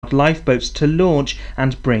lifeboats to launch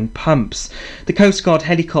and bring pumps. The Coast Guard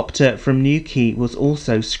helicopter from Newquay was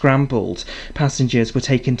also scrambled. Passengers were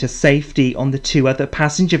taken to safety on the 2 other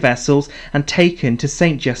passenger vessels and taken to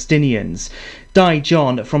St Justinian's. Di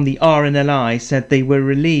John from the RNLI said they were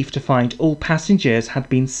relieved to find all passengers had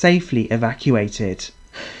been safely evacuated.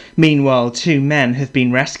 Meanwhile, 2 men have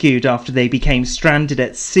been rescued after they became stranded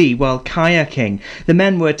at sea while kayaking. The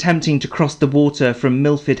men were attempting to cross the water from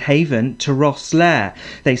Milford Haven to Rosslare.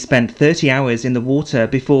 They spent 30 hours in the water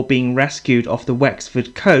before being rescued off the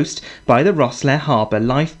Wexford coast by the Rosslare Harbour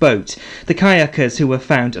lifeboat. The kayakers who were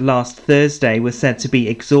found last Thursday were said to be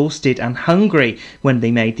exhausted and hungry when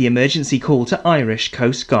they made the emergency call to Irish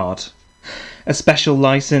Coast Guard. A special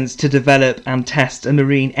licence to develop and test a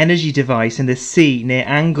marine energy device in the sea near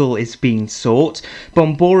Angle is being sought.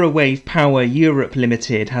 Bombora Wave Power Europe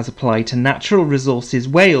Limited has applied to Natural Resources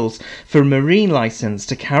Wales for a marine licence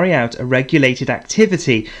to carry out a regulated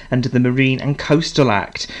activity under the Marine and Coastal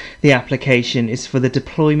Act. The application is for the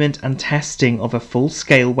deployment and testing of a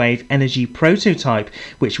full-scale wave energy prototype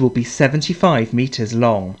which will be 75 metres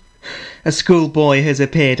long. A schoolboy has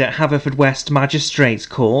appeared at Haverfordwest Magistrates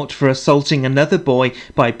Court for assaulting another boy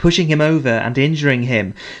by pushing him over and injuring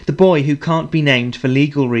him. The boy, who can't be named for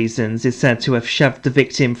legal reasons, is said to have shoved the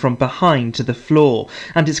victim from behind to the floor,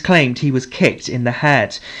 and it's claimed he was kicked in the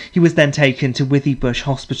head. He was then taken to Withybush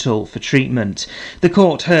Hospital for treatment. The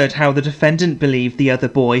court heard how the defendant believed the other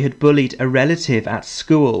boy had bullied a relative at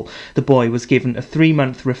school. The boy was given a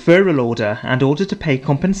 3-month referral order and ordered to pay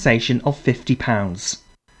compensation of £50.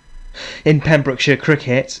 In Pembrokeshire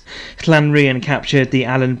cricket, Llanrhian captured the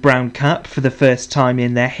Alan Brown Cup for the first time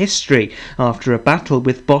in their history after a battle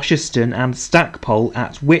with Bosherston and Stackpole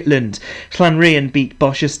at Whitland. Llanrhian beat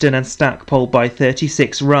Bosherston and Stackpole by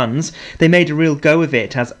 36 runs. They made a real go of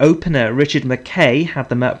it as opener Richard McKay had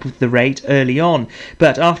them up with the rate early on,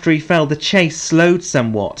 but after he fell the chase slowed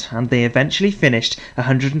somewhat and they eventually finished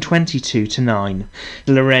 122-9.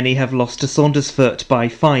 Loreni have lost to Saundersfoot by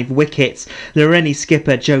 5 wickets. Loreni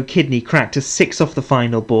skipper Joe Kidney cracked a 6 off the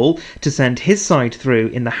final ball to send his side through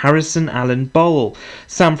in the Harrison Allen Bowl.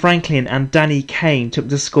 Sam Franklin and Danny Kane took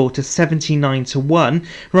the score to 79-1.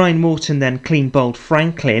 Ryan Morton then clean bowled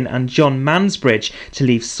Franklin and John Mansbridge to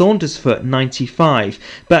leave Saundersfoot 95,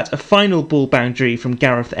 but a final ball boundary from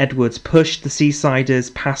Gareth Edwards pushed the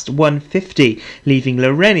Seasiders past 150, leaving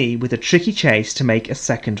Loreni with a tricky chase to make a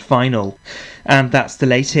second final. And that's the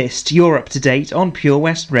latest. You're up to date on Pure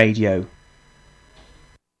West Radio.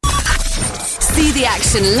 See the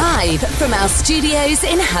action live from our studios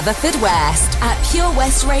in Haverfordwest at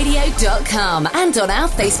purewestradio.com and on our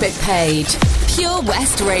Facebook page. Pure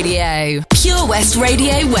West Radio. Pure West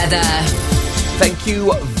Radio weather. Thank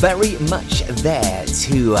you very much there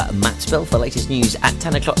to Matt Bell for the latest news at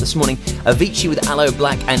 10 o'clock this morning. Avicii with Aloe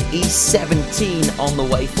Black and E17 on the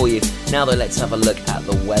way for you. Now though, let's have a look at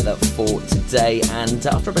the weather for today. And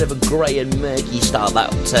after a bit of a grey and murky start, that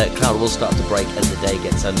cloud will start to break as the day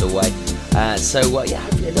gets underway. Hopefully a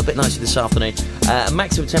little bit nicer this afternoon.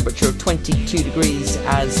 Maximum temperature of 22 degrees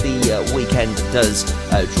as the weekend does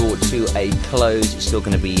draw to a close. It's still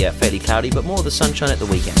going to be fairly cloudy, but more of the sunshine at the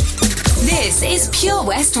weekend. This is Pure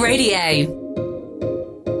West Radio.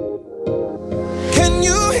 Can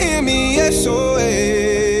you hear me? SOS.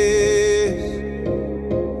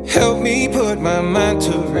 Help me put my mind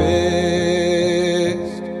to rest.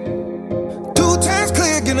 2 times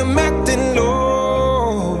click and I'm acting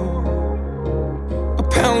low. A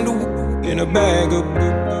pound of in a bag of.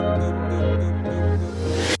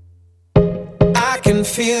 I can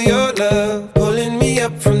feel your love pulling me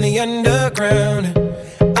up from the underground.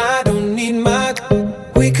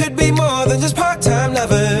 We could be more than just part-time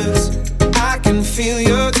lovers. I can feel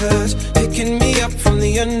your touch picking me up from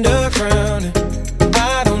the underground.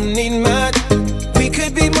 I don't need much. We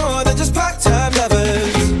could be more than just part-time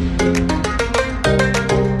lovers.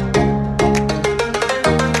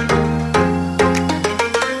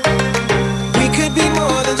 We could be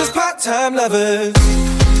more than just part-time lovers.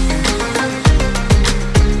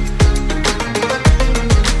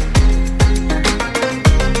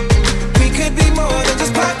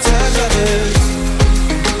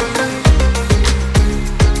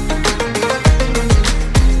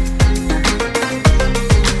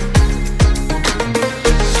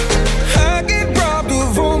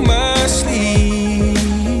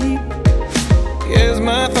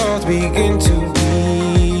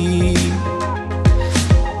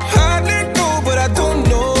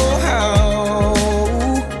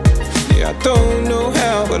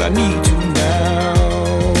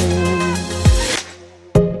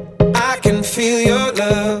 Feel your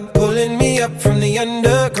love pulling me up from the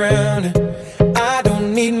underground. I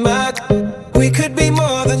don't need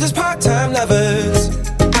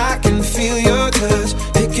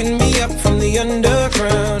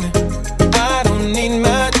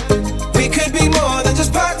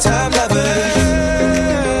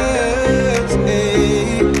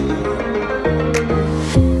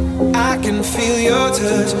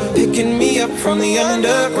your touch, picking me up from the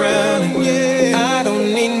underground. And yeah, I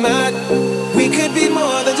don't need much. We could be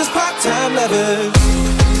more than just part-time lovers.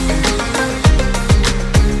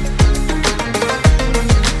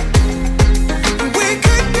 We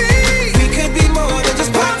could be more than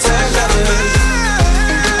just part-time lovers.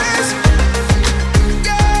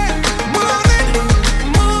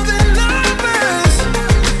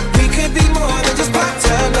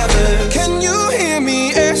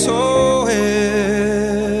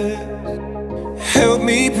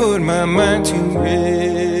 Put my mind to rest.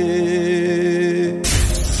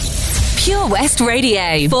 Pure West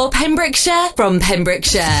Radio for Pembrokeshire, from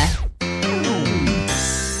Pembrokeshire.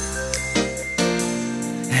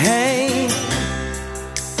 Hey,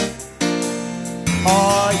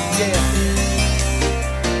 oh yeah,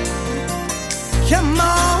 come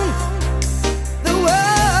on, the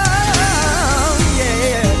world,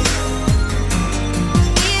 yeah.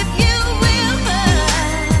 If you will,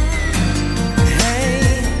 hey,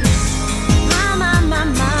 my.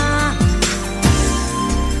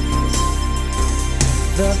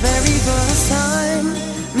 The very first time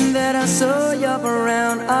that I saw your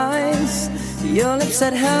brown eyes, your lips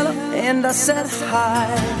said hello and I said hi.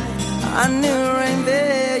 I knew right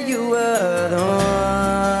there you were the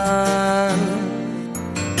one.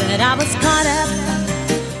 But I was caught up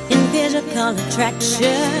in physical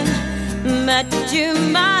attraction, but to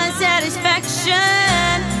my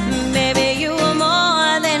satisfaction, maybe you were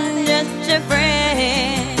more than just a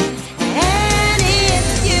friend. And if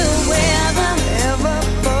you ever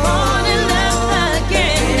fall in love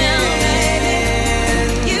again now, baby,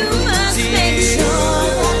 you must make sure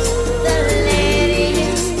that the lady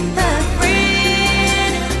is a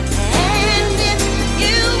friend. And if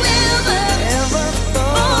you ever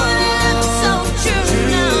fall in love so true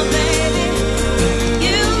now, baby,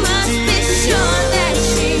 you must be sure that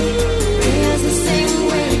she feels the same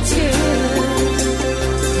way too.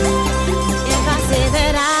 If I say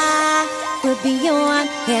that I would be your one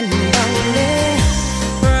and only,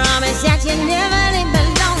 promise that you never leave me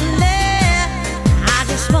lonely. I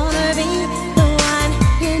just wanna be the one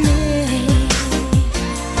you need.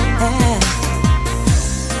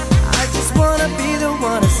 I just wanna be the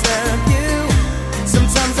one to serve you.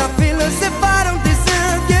 Sometimes I feel as if I don't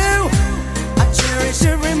deserve you. I cherish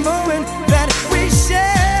every moment that we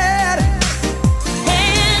shared.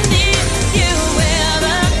 And if you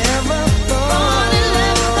ever fall in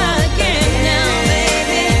love again now,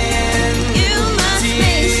 baby, you must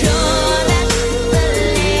make sure that the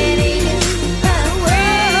lady is a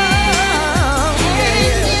friend.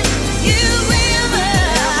 And if you ever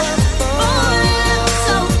fall in love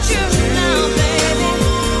so true now, baby,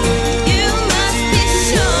 you must be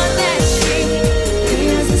sure that she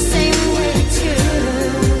feels the same way too.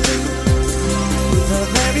 The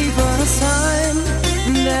very first time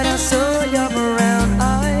that I saw your brown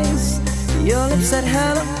eyes, your lips said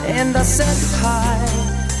hello and I said hi.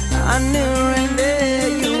 I knew right there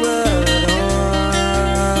you were the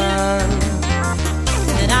one.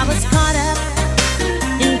 And I was caught up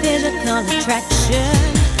in physical attraction,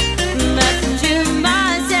 but to my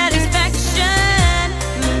satisfaction,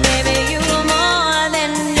 maybe you were more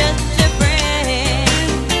than just a friend.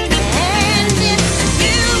 And if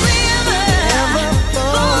you ever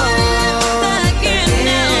fall in love again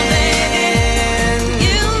now, baby,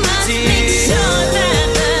 you must make sure that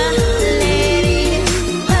the lady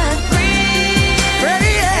is a friend.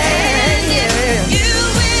 And if you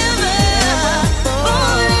ever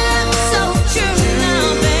fall in love so true now,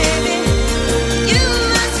 baby, you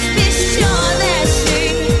must be sure that she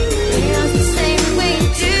feels the same way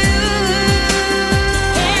too.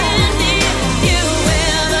 And if you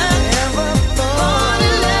ever fall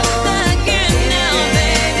in love again now,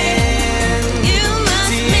 baby, you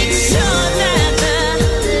must make sure that the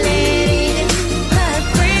lady is a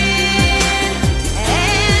friend.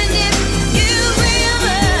 And if you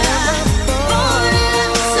ever fall in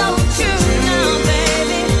love so true now,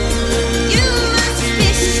 baby, you must be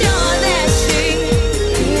sure that she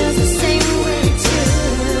feels the same way too.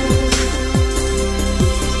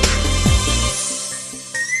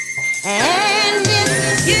 And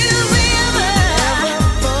if you ever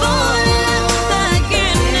fall in love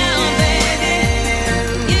again now, baby,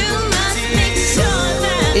 you must make sure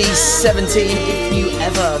that E17, if you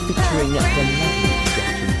ever, featuring the lovely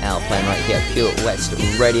Jackie L, playing right here at Pure West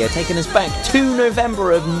Radio, taking us back to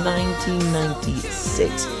November of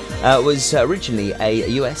 1996. was originally a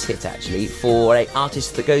US hit, actually, for an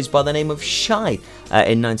artist that goes by the name of Shy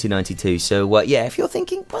in 1992. So, yeah, if you're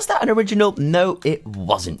thinking, was that an original? No, it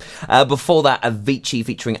wasn't. Before that, Avicii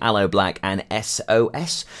featuring Aloe Black and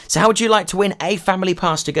SOS. So how would you like to win a family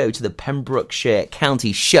pass to go to the Pembrokeshire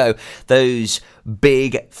County Show? Those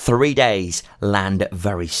big 3 days land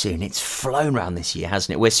very soon. It's flown round this year,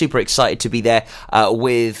 hasn't it? We're super excited to be there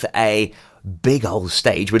with a big old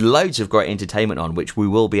stage with loads of great entertainment on, which we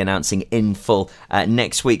will be announcing in full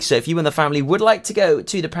next week. So if you and the family would like to go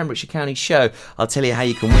to the Pembrokeshire County Show, I'll tell you how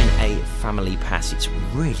you can win a family pass. It's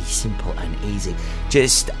really simple and easy.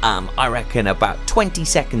 Just, I reckon, about 20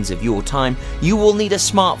 seconds of your time. You will need a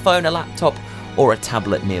smartphone, a laptop, or a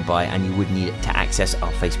tablet nearby, and you would need it to access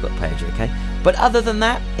our Facebook page, okay? But other than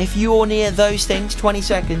that, if you're near those things, 20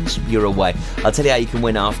 seconds, you're away. I'll tell you how you can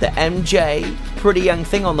win after MJ, Pretty Young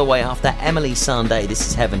Thing on the way after Emily Sandé, This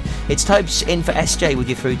Is Heaven. It's Tobes in for SJ with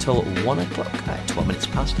you through till 1 o'clock, 12 minutes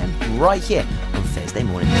past 10, right here on Thursday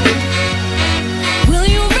morning. Will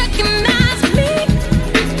you recognize me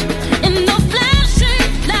in the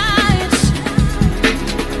flashing lights?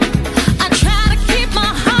 I try to keep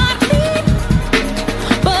my heart beat,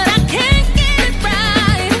 but I can't get it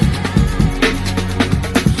right.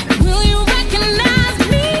 Will you recognize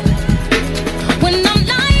me when I'm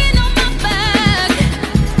lying on my back?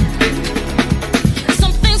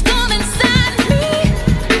 Something's gone inside me,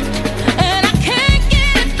 and I can't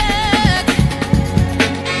get it back.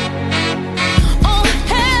 Oh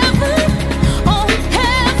heaven,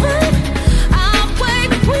 I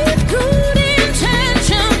wait with good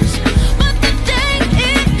intentions, but the day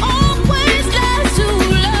it always lasts too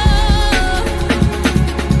long.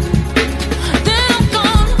 Then I'm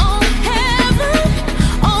gone.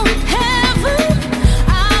 Oh heaven,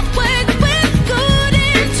 I wait with good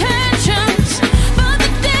intentions, but the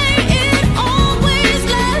day it always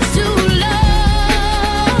lasts too long.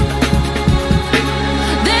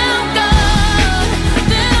 Then I'm gone,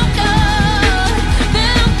 then I'm gone,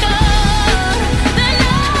 then I'm gone, then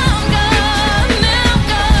I'm gone, then I'm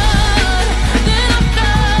gone, then I'm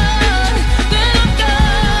gone, then I'm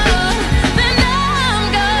gone, then I'm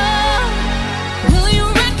gone. Will you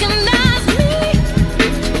recognize me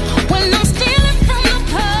when I'm stealing from the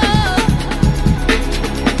pub?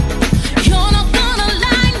 You're not gonna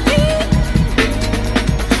like me.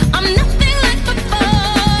 I'm nothing like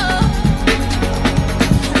before.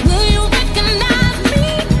 Will you recognize me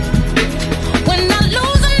when I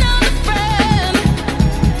lose another friend?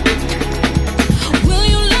 Will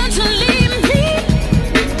you learn to leave me,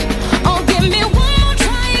 or give me one more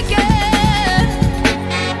try again?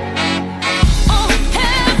 Oh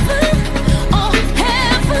heaven,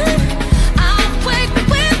 I wait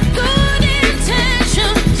with good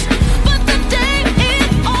intentions, but the day it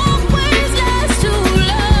always lasts too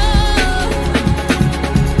long.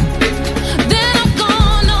 Then I'm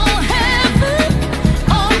gone.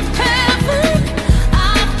 Oh heaven, I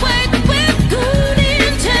wait with good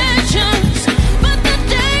intentions, but the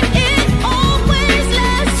day it always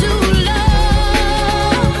lasts too long.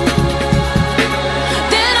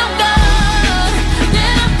 Then I'm gone,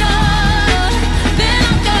 then I'm gone, then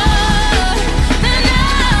I'm gone, then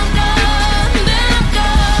I'm gone, then I'm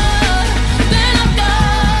gone, then I'm gone,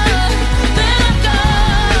 then I'm gone,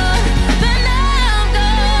 then I'm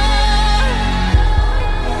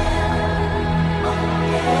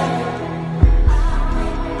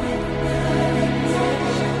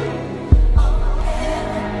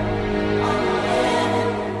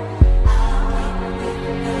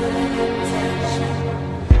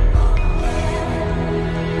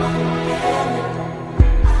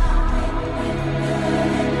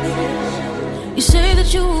You say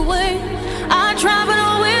that you will wait. I try but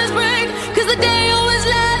always break, 'cause the day always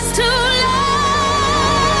lasts too long.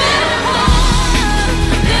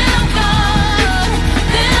 Then I'm gone,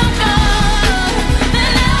 then I'm gone,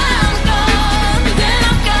 then I'm gone, then I'm gone, then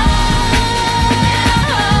I'm gone,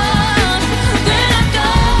 then I'm gone, then I'm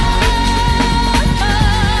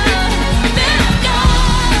gone, then I'm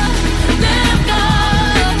gone, then I'm gone,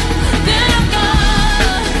 then I'm gone,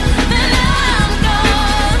 then I'm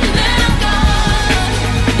gone, then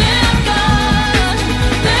I'm gone,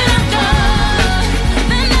 then I'm gone,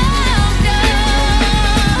 then I'm gone.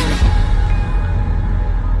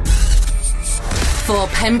 For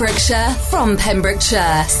Pembrokeshire, from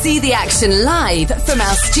Pembrokeshire. See the action live from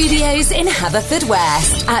our studios in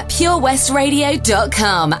Haverfordwest at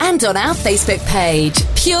purewestradio.com and on our Facebook page,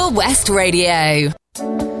 Pure West Radio. You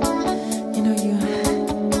know, you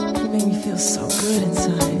make me feel so good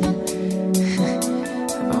inside.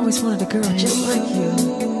 I've always wanted a girl just like you.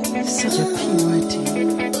 You're such a purity,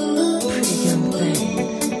 pretty young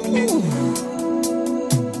thing.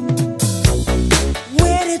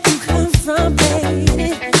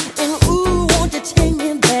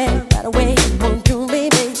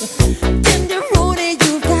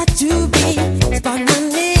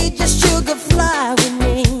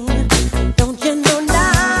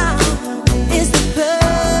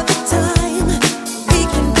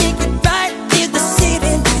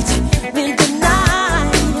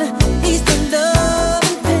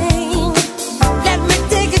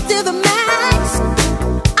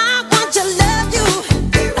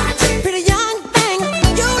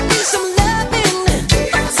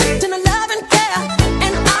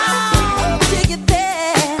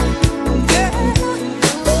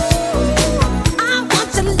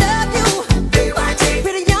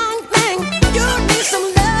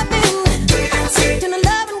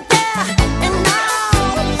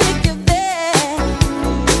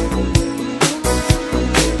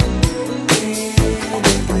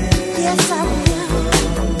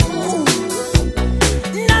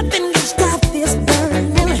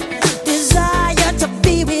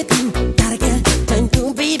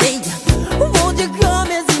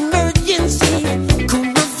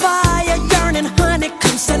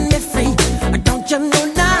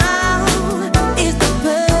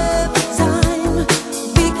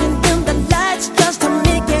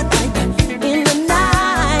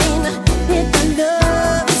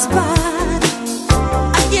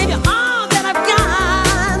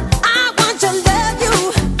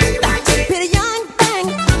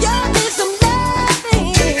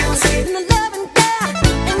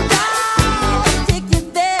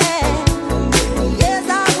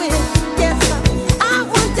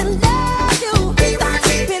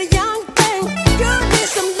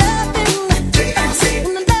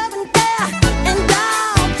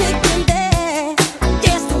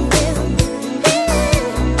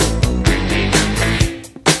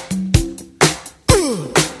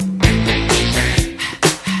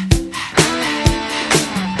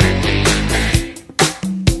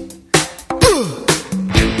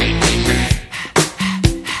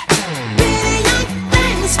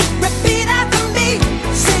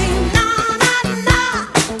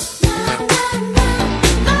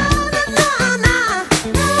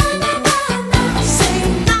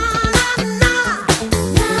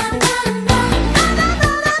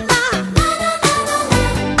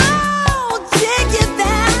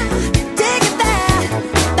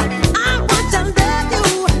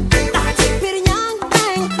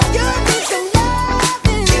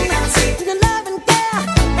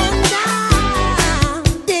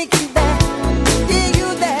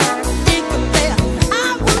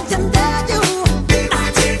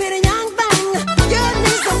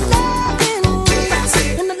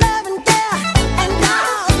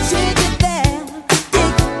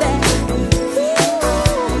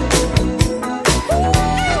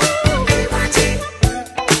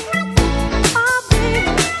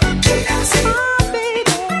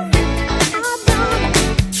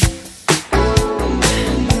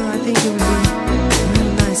 it would be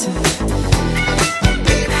real nice if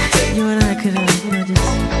you and I could,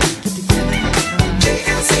 just get together.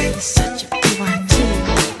 It's such a blue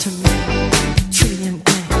activity to me. Trillion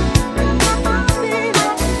day.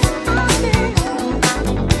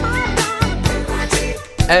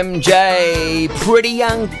 MJ, Pretty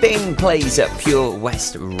Young Thing plays at Pure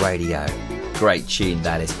West Radio. Great tune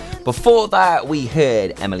that is. Before that, we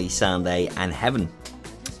heard Emily Sandé and Heaven.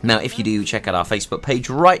 Now, if you do check out our Facebook page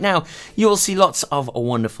right now, you will see lots of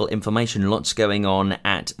wonderful information, lots going on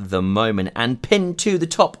at the moment. And pinned to the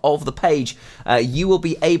top of the page, you will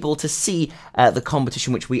be able to see the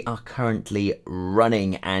competition which we are currently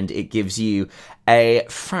running. And it gives you a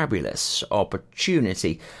fabulous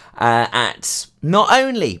opportunity at not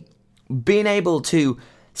only being able to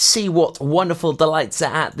see what wonderful delights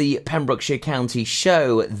are at the Pembrokeshire County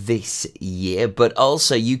Show this year, but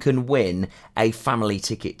also you can win a family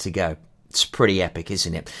ticket to go. It's pretty epic,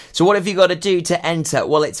 isn't it? So what have you got to do to enter?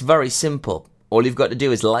 Well, it's very simple. All you've got to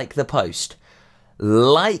do is like the post,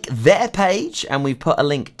 like their page, and we've put a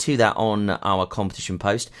link to that on our competition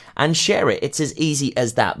post, and share it. It's as easy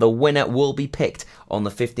as that. The winner will be picked on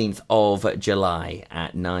the 15th of July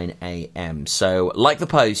at 9 a.m. So like the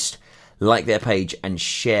post, like their page, and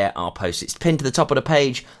share our post. It's pinned to the top of the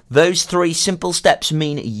page. Those 3 simple steps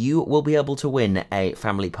mean you will be able to win a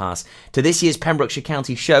family pass to this year's Pembrokeshire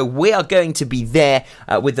County Show. We are going to be there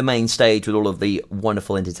with the main stage with all of the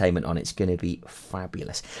wonderful entertainment on. It's going to be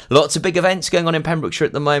fabulous. Lots of big events going on in Pembrokeshire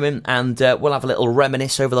at the moment, and we'll have a little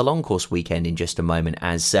reminisce over the long course weekend in just a moment,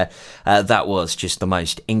 as that was just the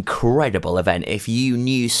most incredible event. If you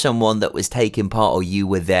knew someone that was taking part or you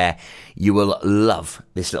were there, you will love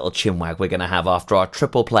this little chinwag we're going to have after our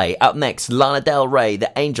triple play. Up next, Lana Del Rey,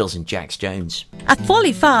 The Angels, and Jax Jones. At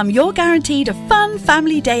Folly Farm, you're guaranteed a fun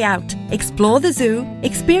family day out. Explore the zoo,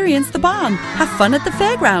 experience the barn, have fun at the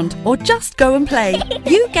fairground, or just go and play.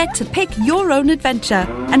 You get to pick your own adventure,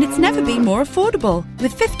 and it's never been more affordable.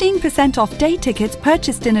 With 15% off day tickets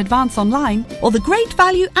purchased in advance online, or the great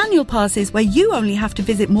value annual passes where you only have to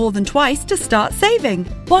visit more than twice to start saving.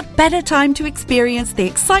 What better time to experience the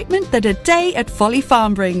excitement that a day at Folly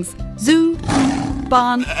Farm brings? Zoo,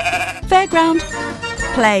 barn, fairground,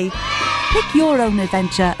 play. Pick your own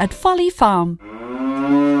adventure at Folly Farm.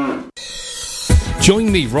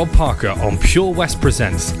 Join me, Rob Parker, on Pure West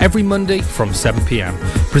Presents every Monday from 7 p.m,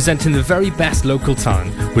 presenting the very best local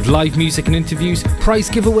talent with live music and interviews, prize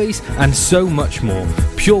giveaways, and so much more.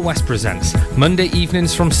 Pure West Presents, Monday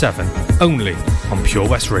evenings from 7, only on Pure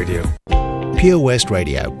West Radio. Pure West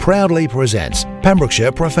Radio proudly presents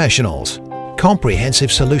Pembrokeshire Professionals.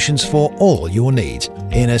 Comprehensive solutions for all your needs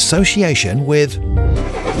in association with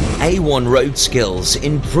A1 Road Skills,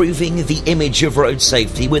 improving the image of road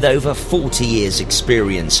safety with over 40 years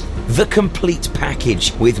experience. The complete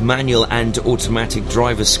package with manual and automatic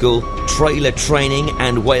driver school, trailer training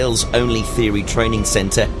and Wales only theory training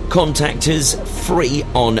centre. Contact us free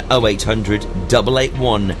on 0800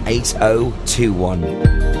 881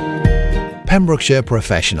 8021. Pembrokeshire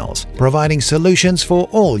Professionals, providing solutions for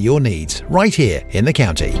all your needs right here in the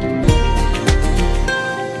county.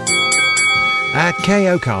 At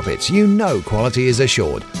KO Carpets, you know quality is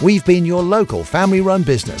assured. We've been your local family-run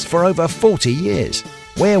business for over 40 years.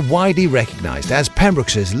 We're widely recognised as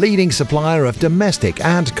Pembrokeshire's leading supplier of domestic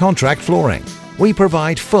and contract flooring. We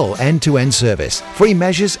provide full end-to-end service, free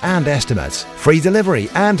measures and estimates, free delivery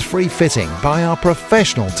and free fitting by our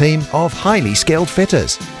professional team of highly skilled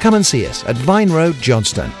fitters. Come and see us at Vine Road,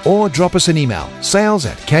 Johnston, or drop us an email,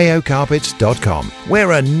 sales@kocarpets.com.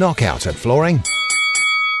 We're a knockout at flooring.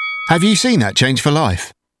 Have you seen that Change for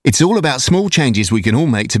Life? It's all about small changes we can all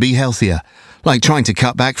make to be healthier, like trying to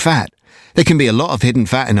cut back fat. There can be a lot of hidden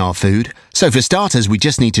fat in our food, so for starters we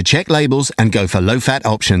just need to check labels and go for low-fat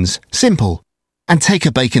options. Simple. And take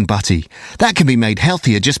a bacon butty. That can be made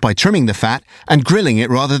healthier just by trimming the fat and grilling it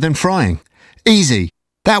rather than frying. Easy.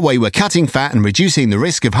 That way we're cutting fat and reducing the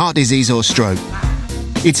risk of heart disease or stroke.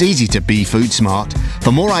 It's easy to be food smart.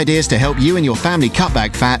 For more ideas to help you and your family cut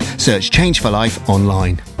back fat, search Change for Life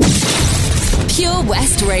online. Pure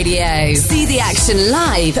West Radio. See the action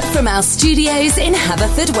live from our studios in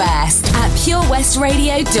Haverfordwest at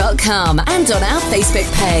purewestradio.com and on our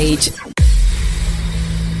Facebook page.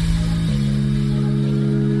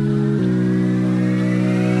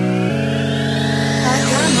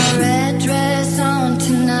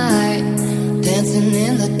 Dancing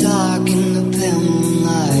in the dark in the pale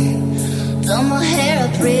moonlight. Done my hair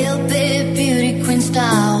up real big, beauty queen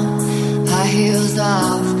style. High heels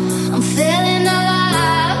off, I'm feeling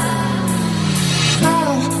alive.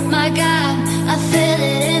 Oh my God, I feel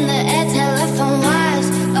it in the air. Telephone wires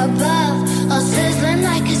above, all sizzling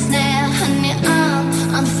like a snare.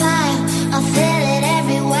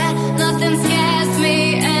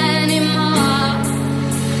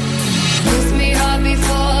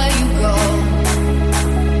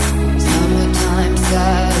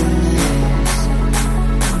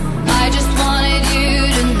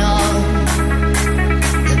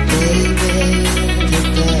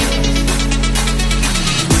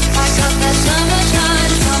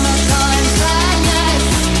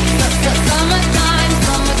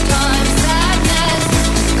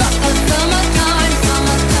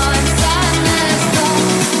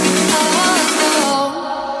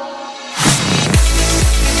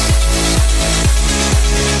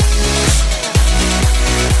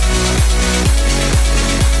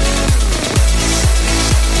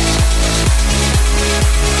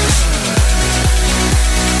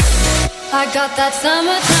 got that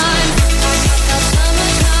summertime. I got that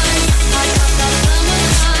summertime. I got that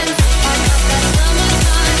summertime. I got that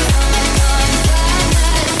summertime. Summertime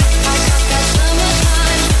sadness. I got that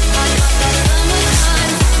summertime. I got that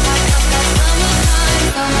summertime. I got that summertime.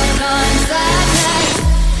 Summertime sadness.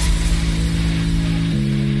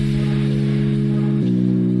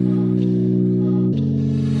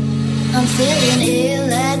 I'm feeling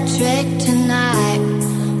electric tonight.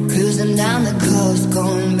 Cruising down the coast,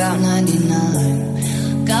 going about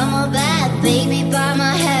 99. Got my bad baby by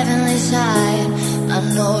my heavenly side. I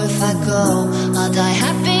know if I go, I'll die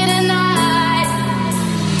happy tonight.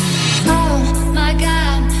 Oh my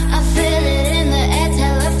God, I feel it in the air.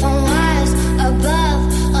 Telephone wires above,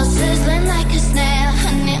 all sizzling like a snail.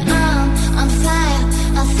 Honey, I'm fire.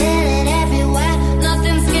 I feel it everywhere.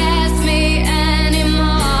 Nothing scares me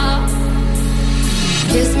anymore.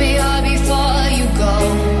 Kiss me all before you go.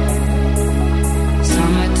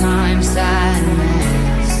 Summertime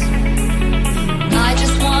sadness. I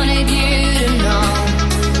just wanted you to know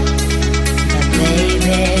that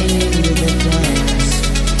baby, you're the best.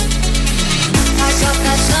 I got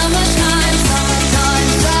that summertime, summertime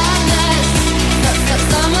sadness. Got that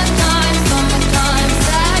summertime, summertime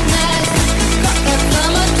sadness. Got that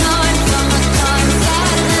summertime, summertime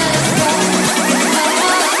sadness.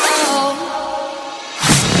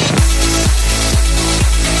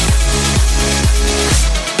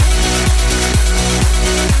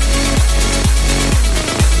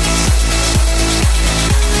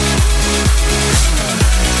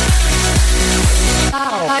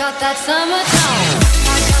 I got that summertime.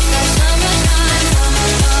 I got that summertime,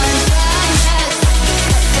 summertime sadness.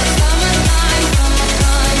 Got that summertime,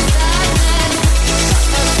 summertime sadness.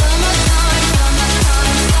 Got that summertime,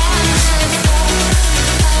 summertime sadness.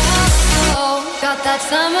 Oh, got that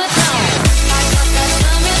summertime. I got that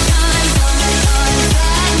summertime, summertime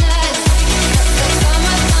sadness. Got that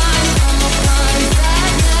summertime, summertime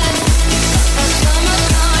sadness. Got that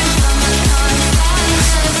summertime, summertime sadness.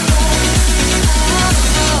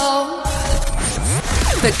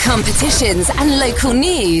 For competitions and local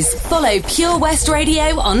news, follow Pure West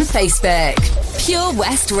Radio on Facebook. Pure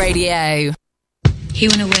West Radio. He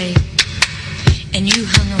went away, and you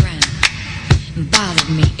hung around and bothered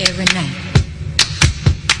me every night.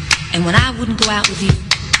 And when I wouldn't go out with you,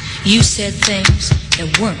 you said things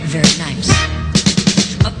that weren't very nice.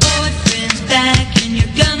 My boyfriend's back, and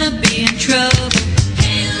you're gonna be in trouble.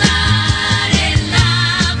 Hey, la,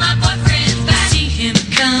 my boyfriend's back. See him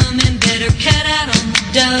coming, better cut out on the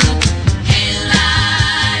double. Hey, la,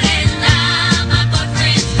 my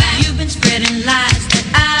boyfriend's back. You've been spreading lies that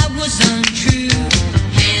I was untrue.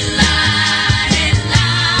 Hey, la,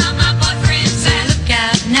 my boyfriend's back. So look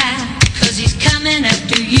out now, 'cause he's coming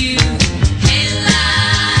after you. Hey, la,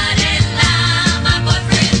 my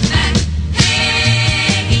boyfriend's back.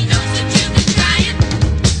 Hey, he knows that you've been trying,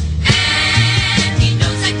 and he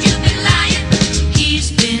knows that you've been lying. He's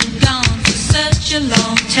been gone for such a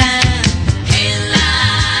long time. Hey, la,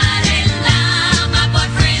 my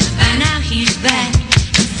boyfriend's back. Now he's back,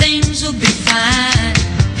 and things will be fine.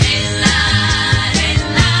 Hey, la,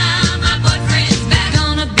 my boyfriend's back.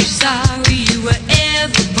 Gonna be sorry you were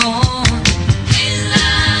ever born. Hey, la,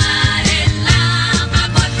 my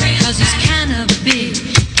boyfriend's back. 'Cause he's kinda big,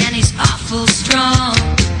 and he's awful strong.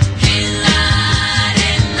 Hey, la,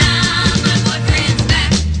 my boyfriend's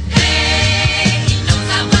back. Hey, he knows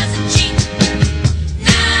I wasn't cheap.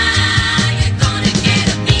 Now you're gonna get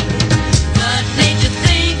a beat. What made you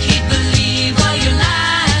think he'd believe all your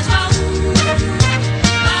lies? Whoa,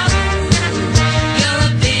 you're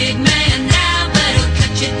a big man now, but he'll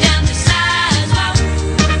cut you down to size. Whoa,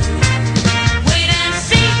 wait and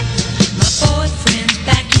see. My boyfriend's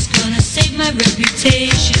back, he's gonna save my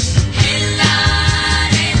reputation. Hey, la,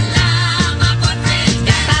 my boyfriend's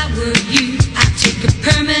back. If I were you, I'd take a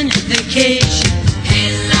permanent vacation. Hey,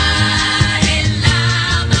 la,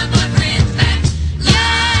 my boyfriend's back. La,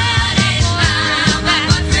 my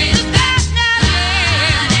boyfriend's back now.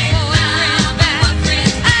 My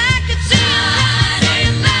boyfriend's back. I could see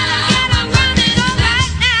it. La, get on running all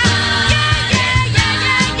right now. Yeah.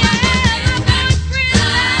 My boyfriend's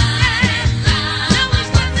back. No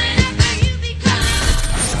one's wondering where you become.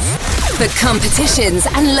 For competitions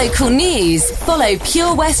and local news, follow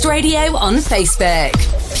Pure West Radio on Facebook.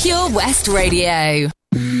 Pure West Radio.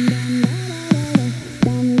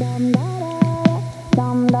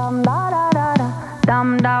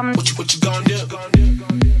 What you gonna do?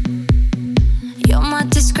 You're my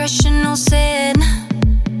discretional sin.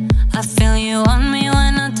 I feel you on me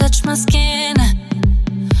when I touch my skin.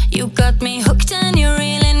 You got me hooked and you're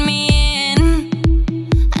reeling me in.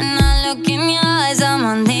 And I look in your eyes, I'm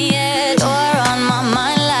on the edge. You're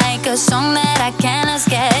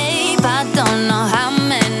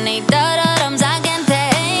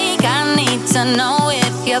to know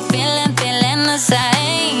if you're feeling the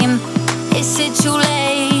same. Is it too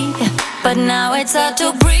late? But now it's hard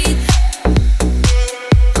to breathe.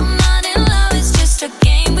 I'm not in love, it's just a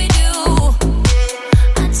game we do.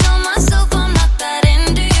 I tell myself I'm not that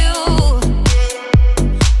into you,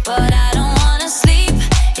 but I don't wanna sleep.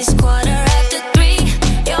 It's 3:15.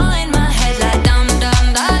 You're in my head like dum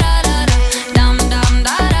dum da da da da, dum dum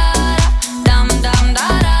da da da, dum dum da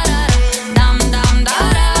da da, dum dum da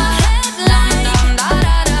da da, dum dum da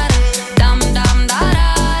da da, dum dum da da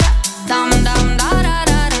da, dum dum da da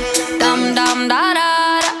da, dum dum da da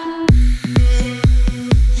da.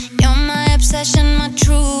 You're my obsession, my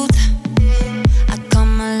truth. I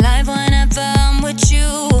come alive whenever I'm with you.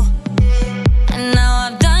 And now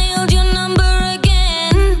I've dialed your number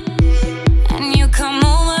again, and you come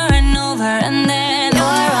over and over, and then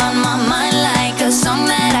you're on my mind like a song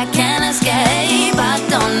that I can't escape. I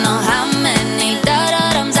don't know how many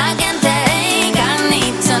da-da-dums I can take. I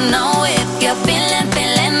need to know if you're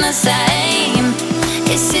feeling the same.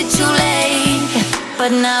 Is it too late?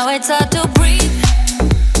 But now it's hard to breathe.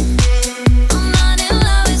 I'm not in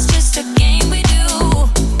love, it's just a game we do.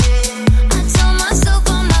 I tell myself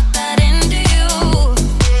I'm not that into you,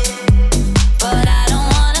 but I don't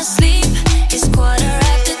wanna sleep. It's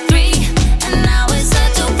 3:15, and now it's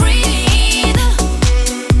hard to breathe.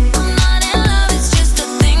 I'm not in love, it's just a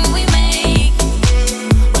thing we make.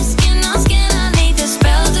 We're skin on skin, I need the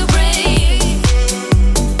spell to break,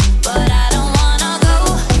 but I don't wanna go.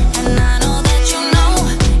 And I know that you know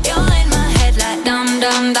you're in my head like dum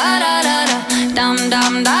dum da da da da, dum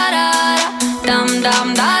dum da da da, dum dum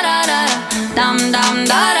da da da, dum dum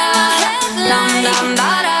da da, dum dum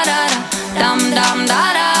da da da, dum dum da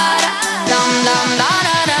da da, dum dum da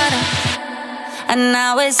da da. And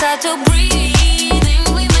now it's hard to breathe.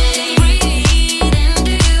 We make breathe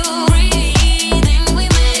into you. Breathing we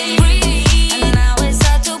make breathe. And now it's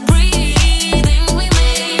hard to breathe. We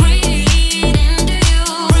make breathe into you.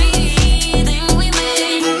 Breathing we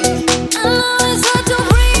make. And now it's hard to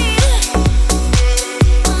breathe.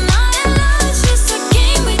 I'm not in love, it's just a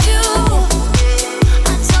game we do.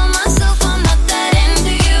 I tell myself I'm not that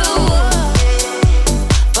into you,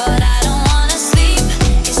 but I don't wanna sleep.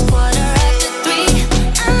 It's 3:15,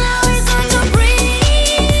 and now it's hard to breathe.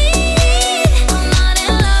 I'm not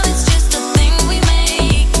in love, it's just a thing we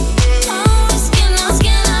make. Oh, skin on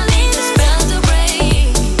skin, I need the spell to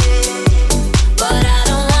break, but I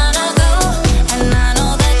don't wanna go. And I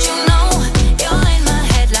know that you know you're in my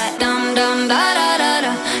head like dum dum da da da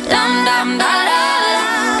da, dum dum da da da,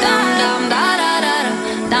 dum dum da da da da,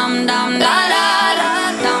 dum dum da da da,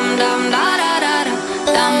 dum dum da da da da,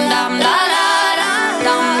 dum dum da da da,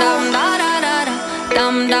 dum dum da da da da,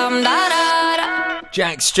 dum dum da da da.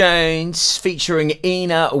 Jax Jones featuring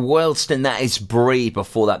Ina Worlston. That is Breathe.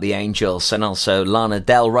 Before that, The Angels, and also Lana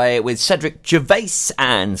Del Rey with Cedric Gervais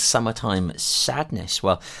and Summertime Sadness.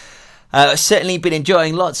 Well, certainly been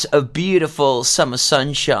enjoying lots of beautiful summer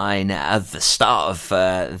sunshine at the start of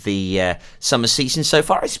the summer season so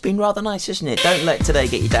far. It's been rather nice, isn't it? Don't let today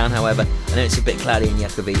get you down, however. I know it's a bit cloudy in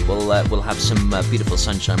Reykjavik. We'll have some beautiful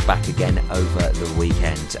sunshine back again over the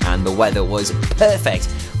weekend. And the weather was perfect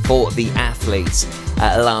for the athletes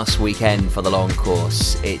last weekend for the long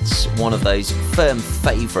course. It's one of those firm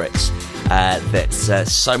favourites that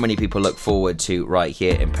so many people look forward to right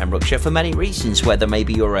here in Pembrokeshire for many reasons, whether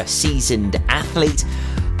maybe you're a seasoned athlete,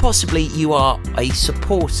 possibly you are a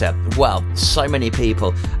supporter. Well, so many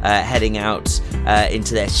people heading out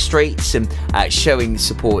into their streets and showing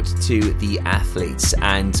support to the athletes,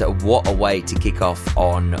 and what a way to kick off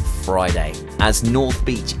on Friday, as North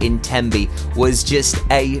Beach in Tenby was just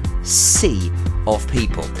a sea of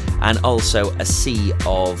people, and also a sea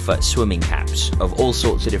of swimming caps of all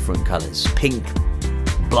sorts of different colours, pink,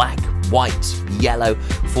 black, white, yellow,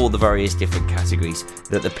 for the various different categories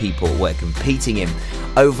that the people were competing in.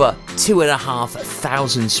 Over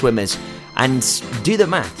 2,500 swimmers, and do the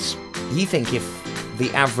maths. You think if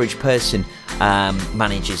the average person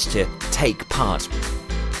manages to take part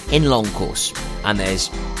in long course, and there's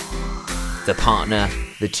the partner,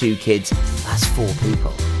 the two kids, that's 4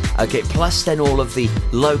 people. Okay, plus then all of the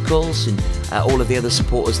locals and all of the other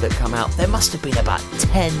supporters that come out. There must have been about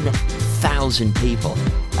 10,000 people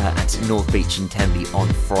at North Beach in Tenby on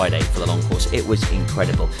Friday for the long course. It was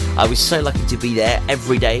incredible. I was so lucky to be there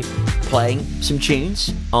every day playing some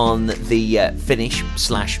tunes on the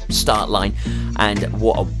finish/start line, and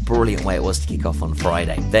what a brilliant way it was to kick off on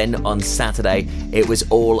Friday. Then on Saturday, it was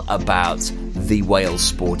all about the Wales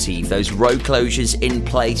Sportive. Those road closures in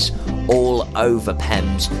place all over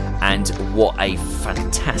Pembs, and what a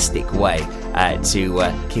fantastic way to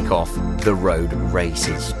kick off the road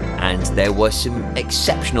races. And there were some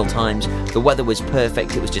exceptional times. The weather was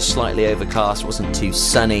perfect, it was just slightly overcast, wasn't too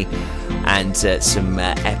sunny, and some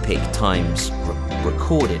epic times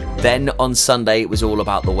recorded. Then on Sunday, it was all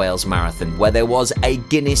about the Wales Marathon, where there was a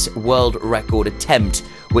Guinness World Record attempt,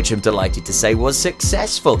 which I'm delighted to say was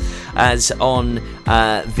successful, as on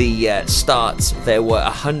the start there were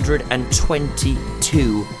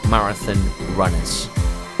 122 marathon runners,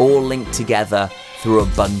 all linked together through a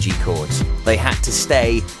bungee cord. They had to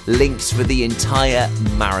stay linked for the entire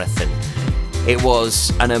marathon. It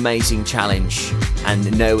was an amazing challenge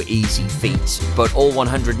and no easy feat, but all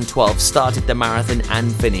 112 started the marathon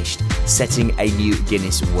and finished, setting a new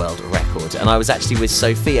Guinness World Record. And I was actually with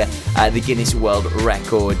Sophia, the Guinness World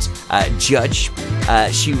Record judge.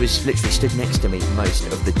 She was literally stood next to me most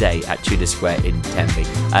of the day at Tudor Square in Tenby.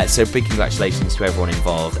 So big congratulations to everyone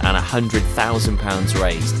involved, and £100,000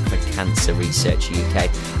 raised for Cancer Research UK.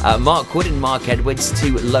 Mark Wood and Mark Edwards,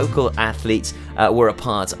 two local athletes, were a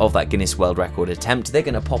part of that Guinness World Record attempt. They're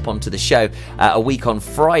going to pop onto the show a week on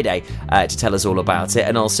Friday to tell us all about it.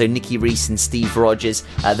 And also Nikki Reese and Steve Rogers,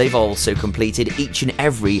 they've also completed each and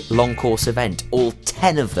every long course event, all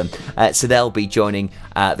 10 of them. So they'll be joining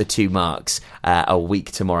the two Marks a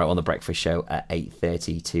week tomorrow on the Breakfast Show at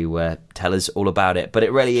 8:30 to tell us all about it. But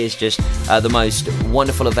it really is just the most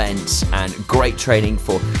wonderful event and great training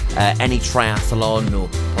for any triathlon or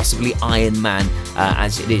possibly Ironman,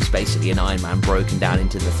 as it is basically an Ironman broken down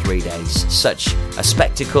into the 3 days. Such a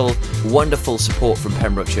spectacle, wonderful support from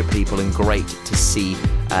Pembrokeshire people, and great to see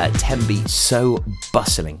Tenby so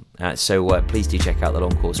bustling. So please do check out the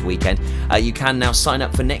Long Course Weekend. You can now sign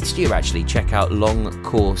up for next year, actually. Check out Long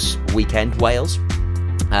Course Weekend Wales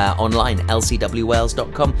online,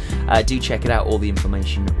 lcwwales.com. Do check it out, all the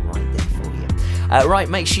information right there for you. Right,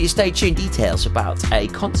 make sure you stay tuned. Details about a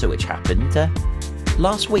concert which happened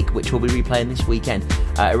last week, which we'll be replaying this weekend.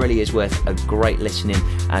 It really is worth a great listening,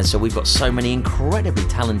 and so we've got so many incredibly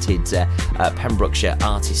talented Pembrokeshire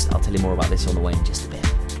artists. I'll tell you more about this on the way in just a bit.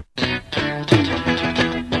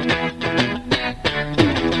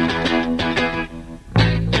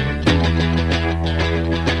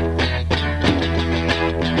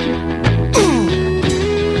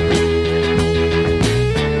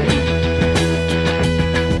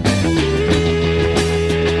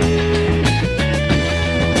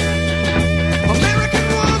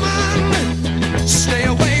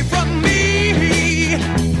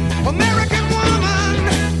 American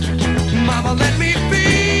woman, mama, let me be.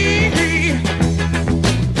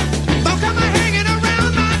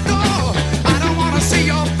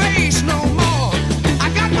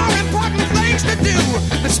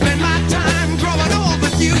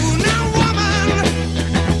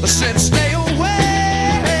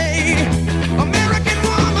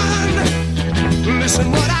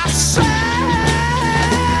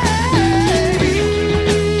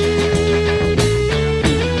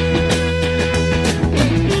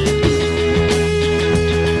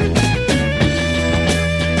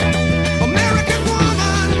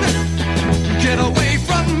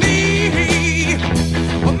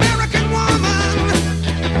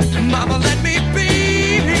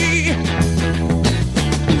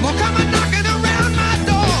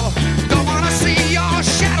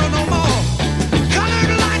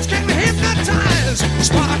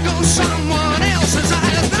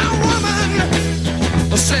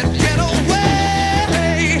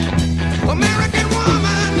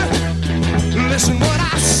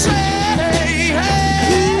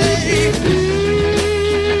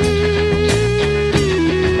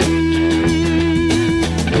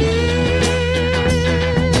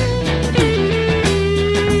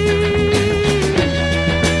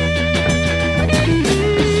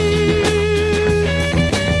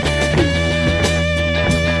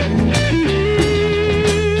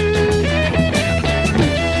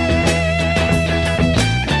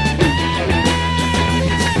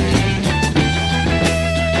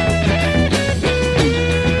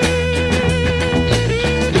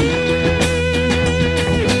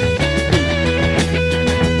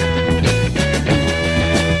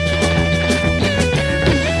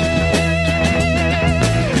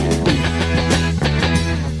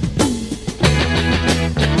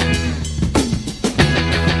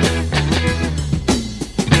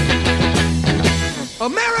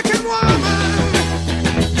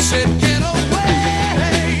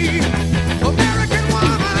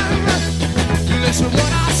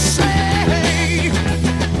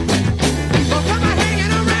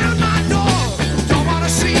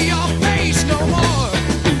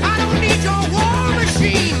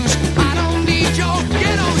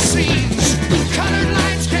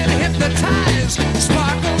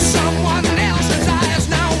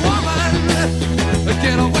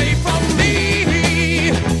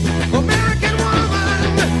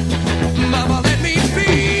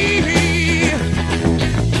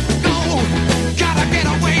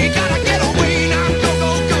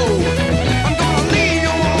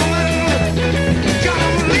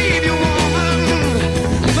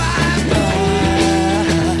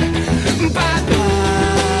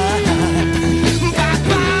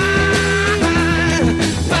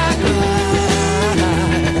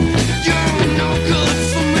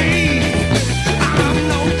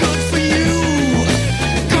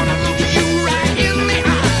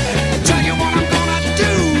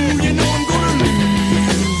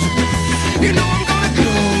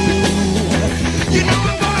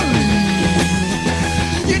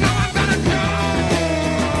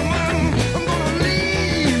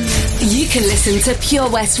 can listen to Pure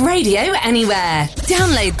West Radio anywhere.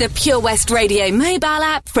 Download the Pure West Radio mobile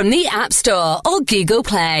app from the App Store or Google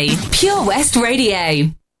Play. Pure West Radio.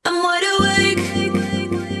 I'm wide awake.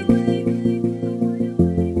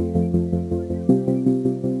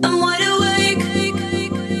 I'm wide awake.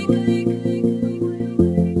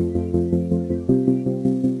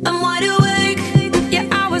 I'm wide awake. Yeah,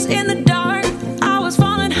 I was in the dark. I was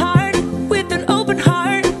falling hard with an open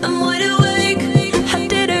heart. I'm wide awake. I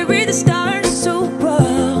didn't read the stars so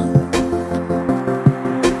well.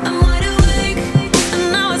 I'm wide awake.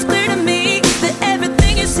 And now it's clear to me that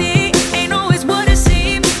everything you see ain't always what it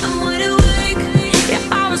seems. I'm wide awake. Yeah,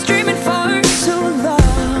 I was dreaming for so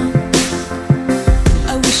long.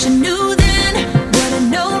 I wish I knew then what I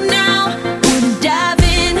know now. Wouldn't dive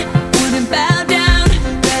in, wouldn't bow down.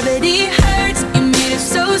 Gravity hurts, you made it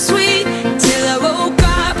so sweet. Till I woke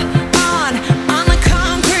up on the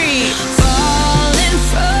concrete. Falling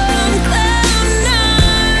from cloud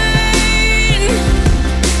nine.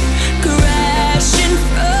 Crashing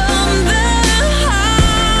from the high.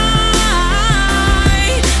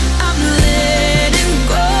 I'm letting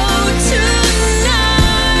go tonight.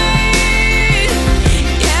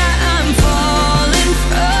 Yeah, I'm falling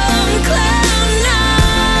from cloud nine.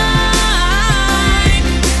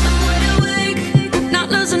 I'm wide awake, not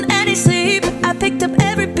losing any sleep. I picked up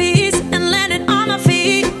every piece and landed on my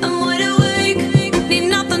feet. I'm wide awake, need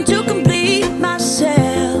nothing to complete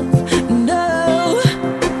myself. No,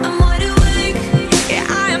 I'm wide awake. Yeah,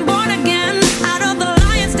 I am born again, out of the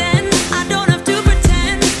lion's den. I don't have to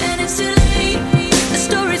pretend that it's too late. The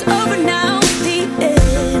story's over now, the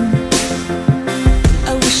end. I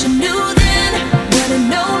wish I knew then what I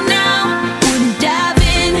know now. Wouldn't dive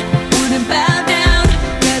in, wouldn't bow down.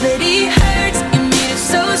 Gravity hurts, you made it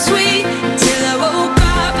so sweet. Till I woke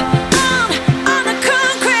up on the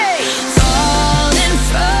concrete. Falling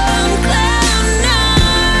from cloud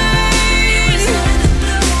nine.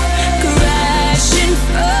 Crashing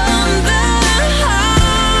from the high.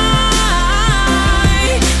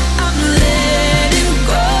 I'm letting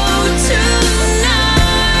go tonight.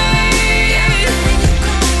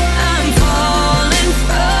 I'm falling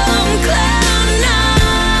from cloud nine.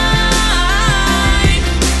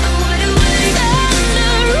 I'm wide awake.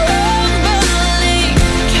 Thunder rumbling,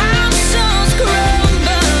 castles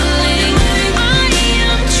crumbling. I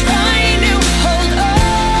am trying to hold on.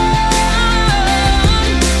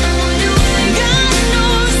 I'm wide awake. God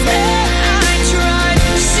knows that I tried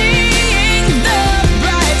seeing the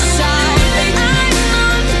bright side. I'm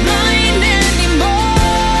not blind anymore.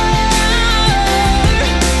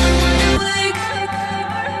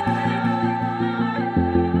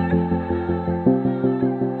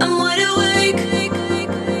 I'm wide awake. I'm wide awake.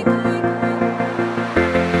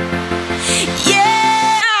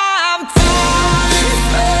 Yeah, I'm falling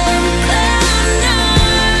from cloud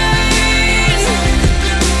nine.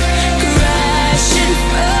 Crashing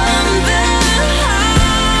from the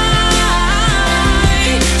high.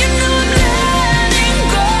 You know I'm letting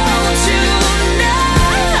go tonight.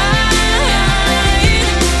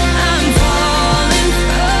 I'm falling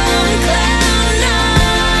from cloud nine. I'm wide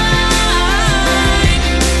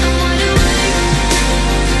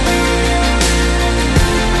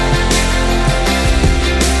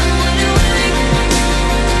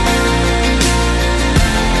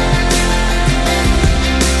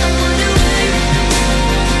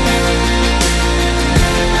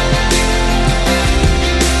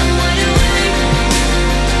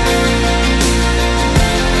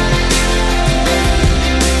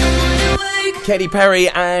awake. Katy Perry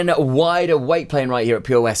and Wide Awake playing right here at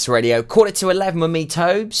Pure West Radio. 11:15 with me,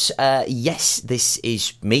 Tobes. Yes, this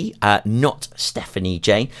is me, not Stephanie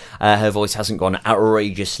Jane. Her voice hasn't gone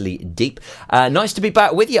outrageously deep. Nice to be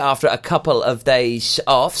back with you after a couple of days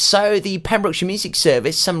off. So the Pembrokeshire Music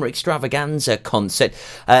Service Summer Extravaganza concert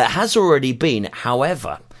has already been.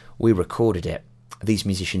 However, we recorded it. These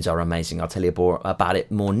musicians are amazing. I'll tell you more about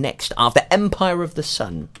it more next after Empire of the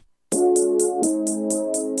Sun.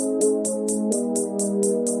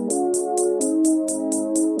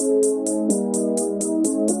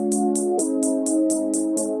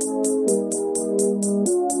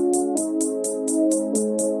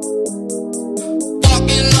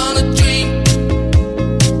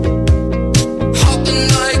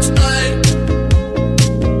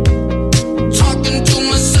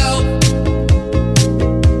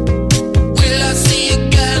 Will I see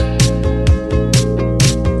again?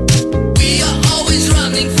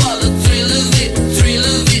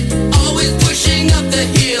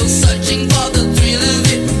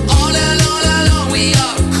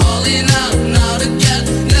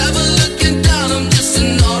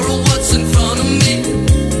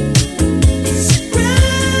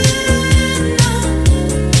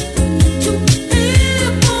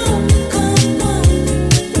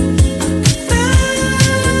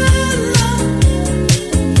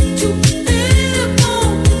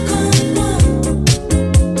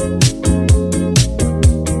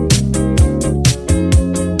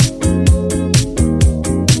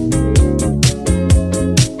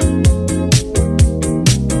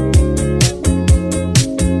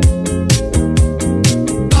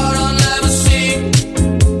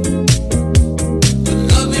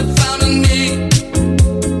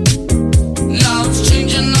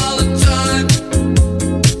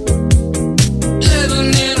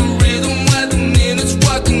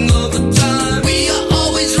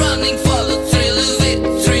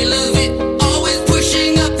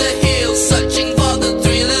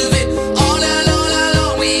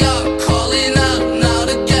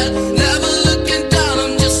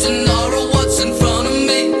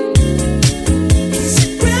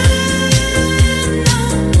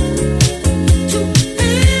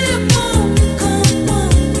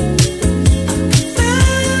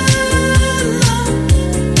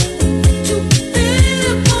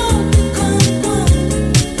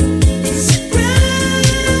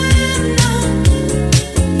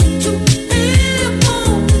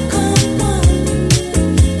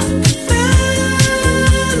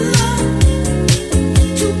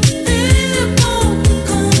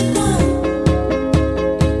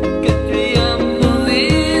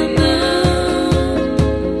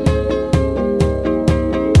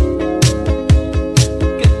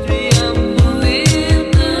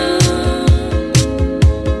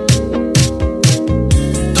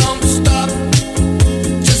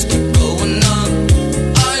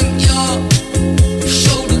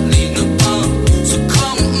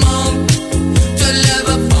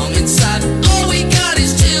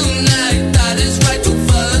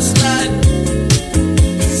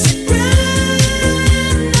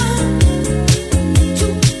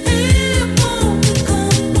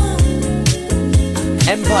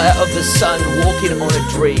 Empire of the Sun, Walking on a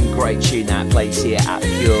Dream. Great tune that plays here at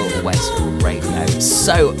Pure West Radio.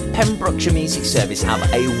 So, Pembrokeshire Music Service have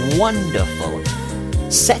a wonderful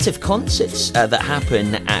set of concerts that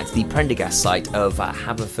happen at the Prendergast site of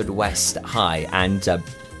Haverfordwest High, and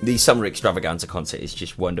the Summer Extravaganza concert is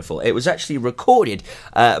just wonderful. It was actually recorded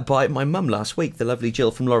by my mum last week, the lovely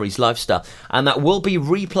Jill from Laurie's Lifestyle, and that will be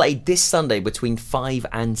replayed this Sunday between 5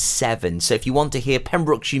 and 7. So if you want to hear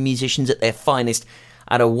Pembrokeshire musicians at their finest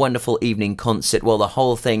at a wonderful evening concert, well, the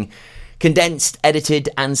whole thing condensed, edited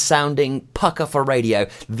and sounding pucker for radio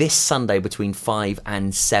this Sunday between 5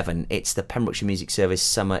 and 7. It's the Pembrokeshire Music Service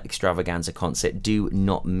Summer Extravaganza concert. Do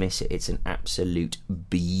not miss it. It's an absolute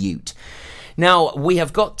beaut. Now, we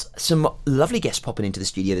have got some lovely guests popping into the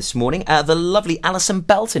studio this morning. The lovely Alison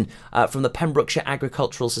Belton from the Pembrokeshire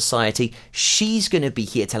Agricultural Society. She's going to be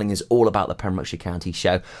here telling us all about the Pembrokeshire County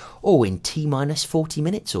Show, in T-minus 40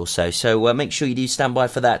 minutes or so. So make sure you do stand by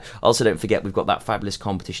for that. Also, don't forget, we've got that fabulous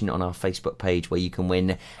competition on our Facebook page where you can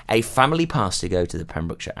win a family pass to go to the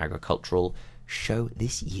Pembrokeshire Agricultural Show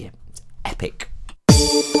this year. It's epic.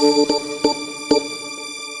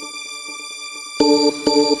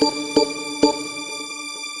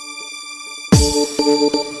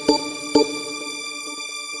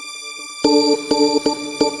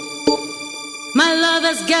 My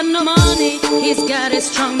lover's got no money, he's got his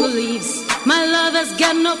strong beliefs. My lover's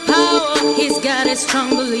got no power, he's got his strong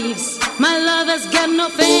beliefs. My lover's got no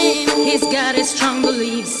fame, he's got his strong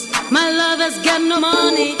beliefs. My lover's got no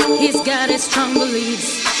money, he's got his strong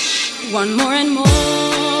beliefs. Want more and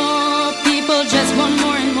more, people just want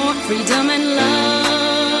more and more freedom and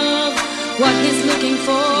love. What he's looking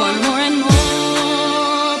for, want more and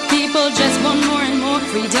more, people just want more and more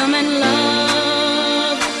freedom and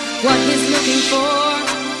love. What he's looking for,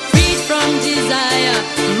 freed from desire,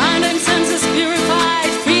 mind and senses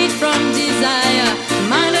purified, freed from desire,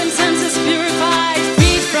 mind and senses purified,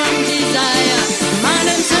 freed from desire, mind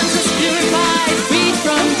and senses purified, freed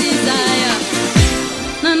from desire.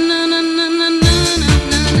 Na na na na na na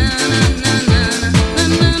na na na na na.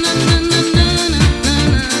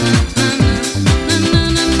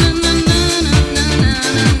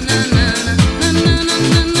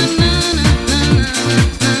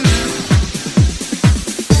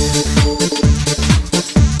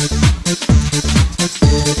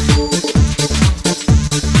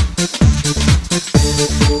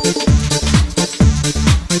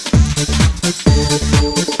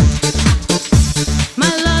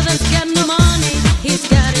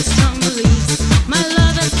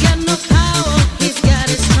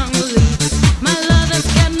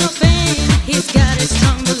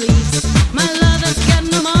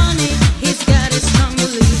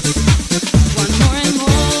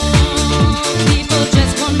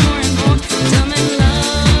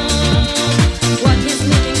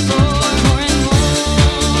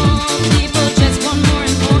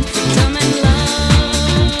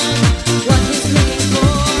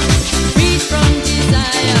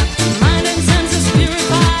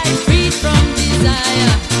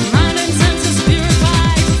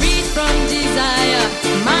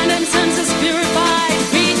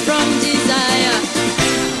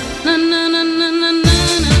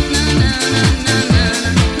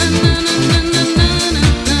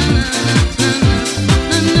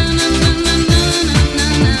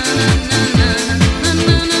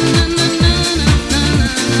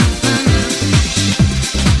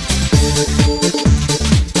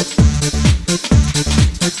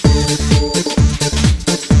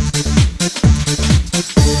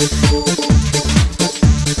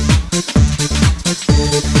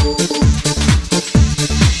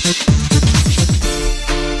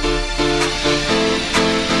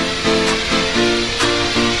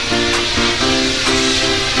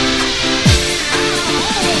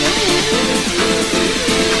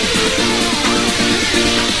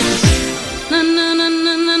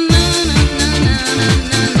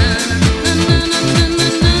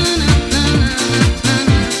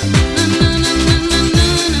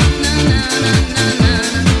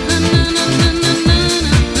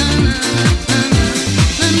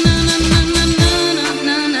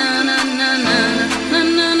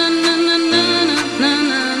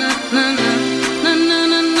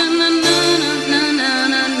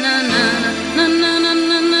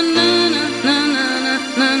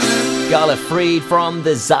 Freed from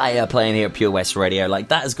Desire, playing here at Pure West Radio. Like,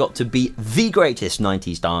 that has got to be the greatest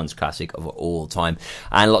 90s dance classic of all time.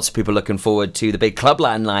 And lots of people looking forward to the big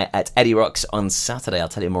Clubland night at Eddie Rock's on Saturday. I'll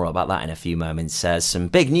tell you more about that in a few moments. Some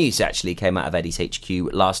big news actually came out of Eddie's HQ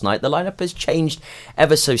last night. The lineup has changed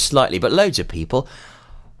ever so slightly, but loads of people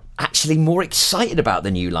actually more excited about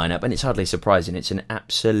the new lineup, and it's hardly surprising. It's an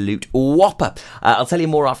absolute whopper. I'll tell you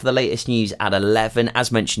more after the latest news at 11.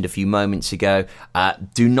 As mentioned a few moments ago,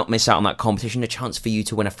 do not miss out on that competition. A chance for you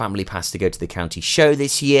to win a family pass to go to the county show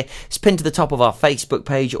this year. It's pinned to the top of our Facebook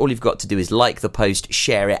page. All you've got to do is like the post,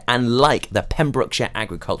 share it, and like the Pembrokeshire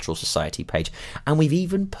Agricultural Society page. And we've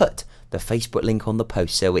even put the Facebook link on the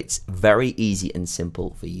post, so it's very easy and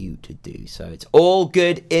simple for you to do. So it's all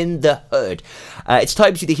good in the hood. It's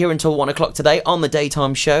Toby with you here until 1 o'clock today on the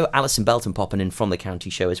daytime show. Alison Belton popping in from the county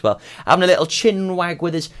show as well, having a little chin wag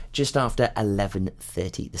with us just after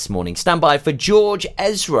 11:30 this morning. Stand by for George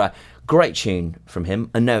Ezra. Great tune from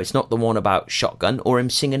him. And no, it's not the one about Shotgun or him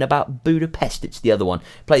singing about Budapest. It's the other one.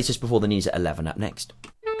 Plays just before the news at 11. Up next.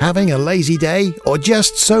 Having a lazy day or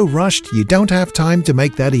just so rushed you don't have time to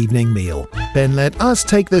make that evening meal? Then let us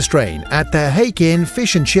take the strain at the Hake Inn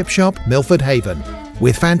Fish and Chip Shop, Milford Haven.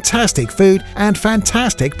 With fantastic food and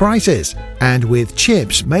fantastic prices. And with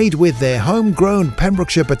chips made with their homegrown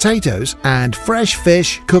Pembrokeshire potatoes and fresh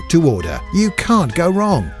fish cooked to order. You can't go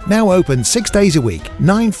wrong. Now open 6 days a week,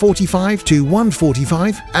 9:45 to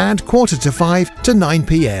 1:45 and 4:45 to 9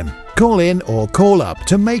 p.m. Call in or call up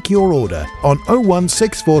to make your order on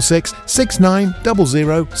 01646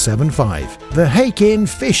 690075. The Hake Inn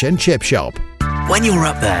Fish and Chip Shop. When you're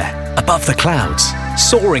up there, above the clouds,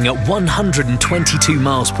 soaring at 122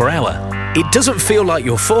 miles per hour, it doesn't feel like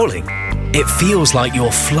you're falling. It feels like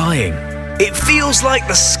you're flying. It feels like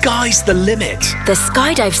the sky's the limit. The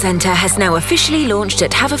Skydive Centre has now officially launched at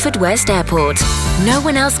Haverfordwest Airport. No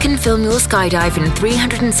one else can film your skydive in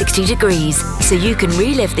 360 degrees, so you can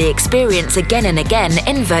relive the experience again and again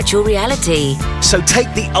in virtual reality. So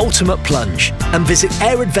take the ultimate plunge and visit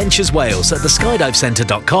Air Adventures Wales at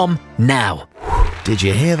theskydivecentre.com now. Did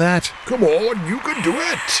you hear that? Come on, you can do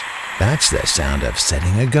it. That's the sound of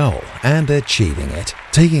setting a goal and achieving it.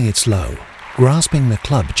 Taking it slow, grasping the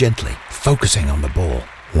club gently, focusing on the ball,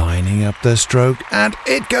 lining up the stroke, and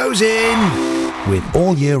it goes in! With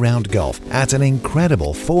all year-round golf at an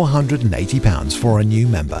incredible £480 for a new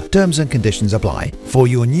member. Terms and conditions apply. For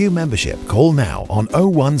your new membership, call now on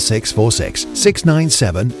 01646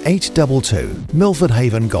 697 822. Milford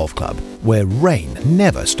Haven Golf Club, where rain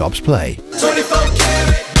never stops play.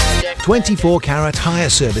 24-carat hire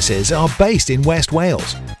services are based in West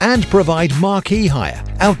Wales and provide marquee hire,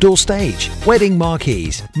 outdoor stage, wedding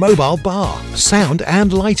marquees, mobile bar, sound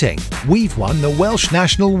and lighting. We've won the Welsh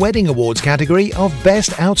National Wedding Awards category of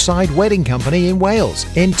Best Outside Wedding Company in Wales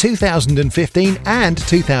in 2015 and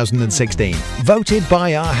 2016, voted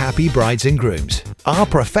by our happy brides and grooms. Our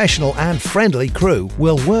professional and friendly crew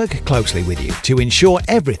will work closely with you to ensure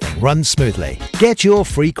everything runs smoothly. Get your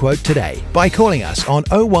free quote today by calling us on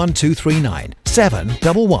 01239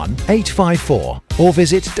 711 854 or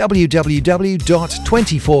visit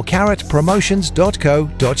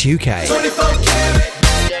www.24caratpromotions.co.uk.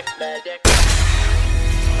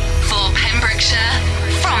 For Pembrokeshire,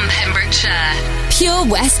 from Pembrokeshire, Pure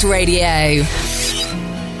West Radio.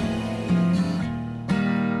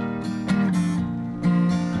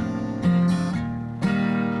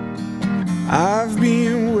 I've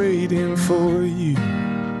been waiting for you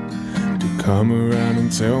to come around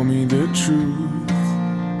and tell me the truth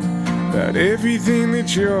about everything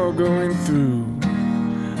that you're going through.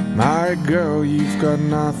 My girl, you've got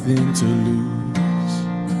nothing to lose.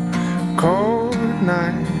 Cold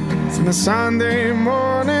nights and the Sunday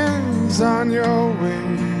mornings on your way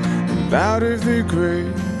and out of the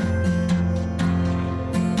grave.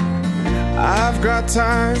 I've got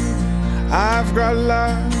time, I've got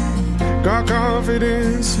love, got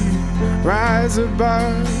confidence, you rise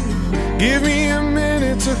above. Give me a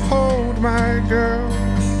minute to hold my girl.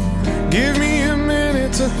 Give me a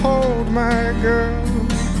minute to hold my girl.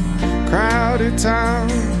 Crowded town,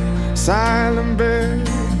 silent bed,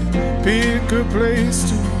 pick a place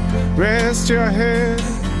to rest your head.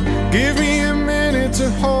 Give me a minute to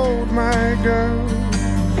hold my girl.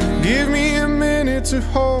 Give me a minute to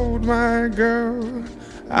hold my girl.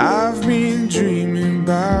 I've been dreaming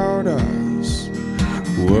about us,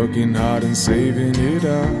 working hard and saving it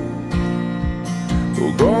up.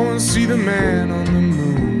 We'll go and see the man on the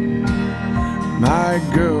moon. My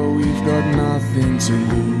girl, we've got nothing to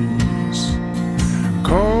lose.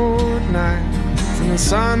 Cold nights and the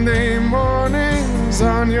Sunday mornings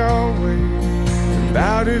on your way and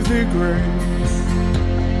out of the grave.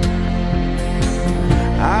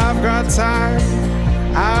 I've got time,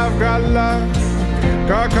 I've got love,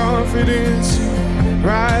 got confidence,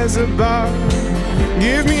 rise above.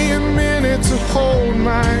 Give me a minute to hold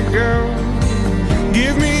my girl.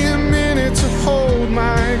 Give me a minute to hold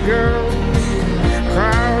my girl.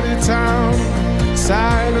 Crowded town,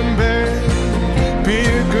 silent bed be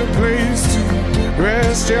a good place to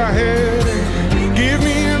rest your head. Give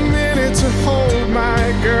me a minute to hold my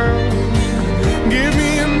girl. Give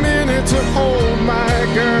me a minute to hold my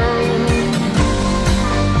girl.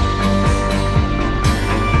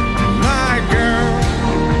 My girl,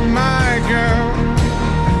 my girl.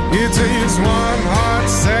 It takes one hot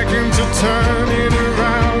second to turn it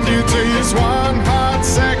around. It takes one hot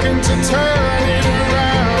second to turn it around.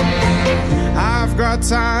 I've got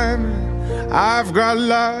time, I've got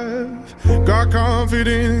love, got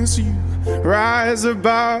confidence, you rise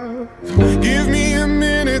above. Give me a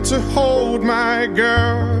minute to hold my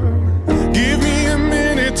girl. Give me a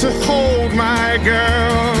minute to hold my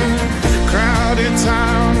girl. Crowded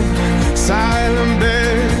town, silent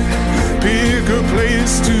bed, pick a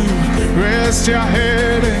place to rest your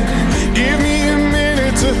head. Give me a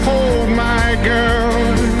minute to hold my girl.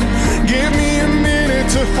 Give me a minute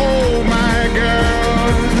to hold my girl.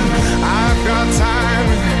 I've got time,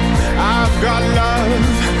 I've got love,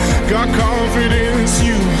 got confidence,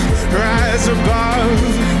 you rise above.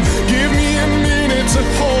 Give me a minute to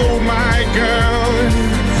hold my girl.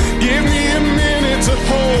 Give me a minute to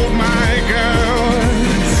hold my girl.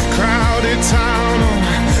 Crowded town,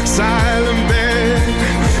 silent bed,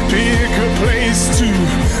 pick a place to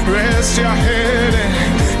rest your head.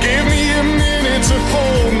 Give me a minute to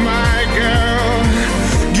hold my girl.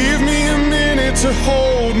 Give me a minute to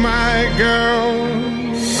hold my girl.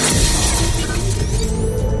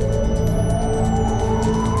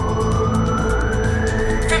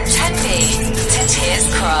 From Tenby to Tears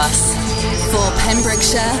Cross. For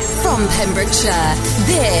Pembrokeshire, from Pembrokeshire,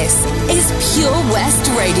 this is Pure West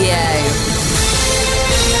Radio.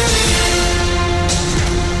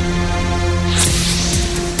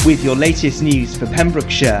 With your latest news for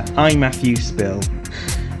Pembrokeshire, I'm Matthew Spill.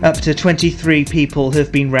 Up to 23 people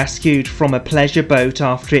have been rescued from a pleasure boat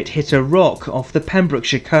after it hit a rock off the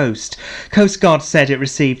Pembrokeshire coast. Coast Guard said it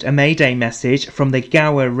received a mayday message from the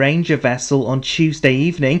Gower Ranger vessel on Tuesday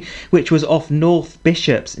evening, which was off North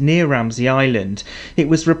Bishops near Ramsey Island. It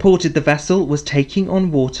was reported the vessel was taking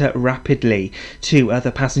on water rapidly. 2 other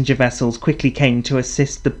passenger vessels quickly came to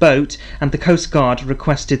assist the boat, and the Coast Guard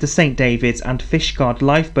requested the St David's and Fishguard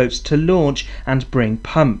lifeboats to launch and bring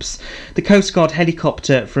pumps. The Coast Guard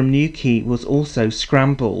helicopter from Newquay was also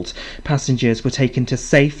scrambled. Passengers were taken to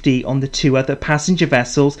safety on the 2 other passenger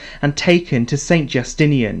vessels and taken to St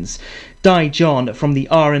Justinian's. Di John from the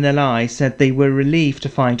RNLI said they were relieved to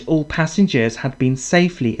find all passengers had been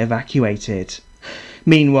safely evacuated.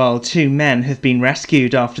 Meanwhile, 2 men have been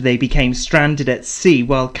rescued after they became stranded at sea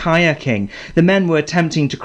while kayaking. The men were attempting to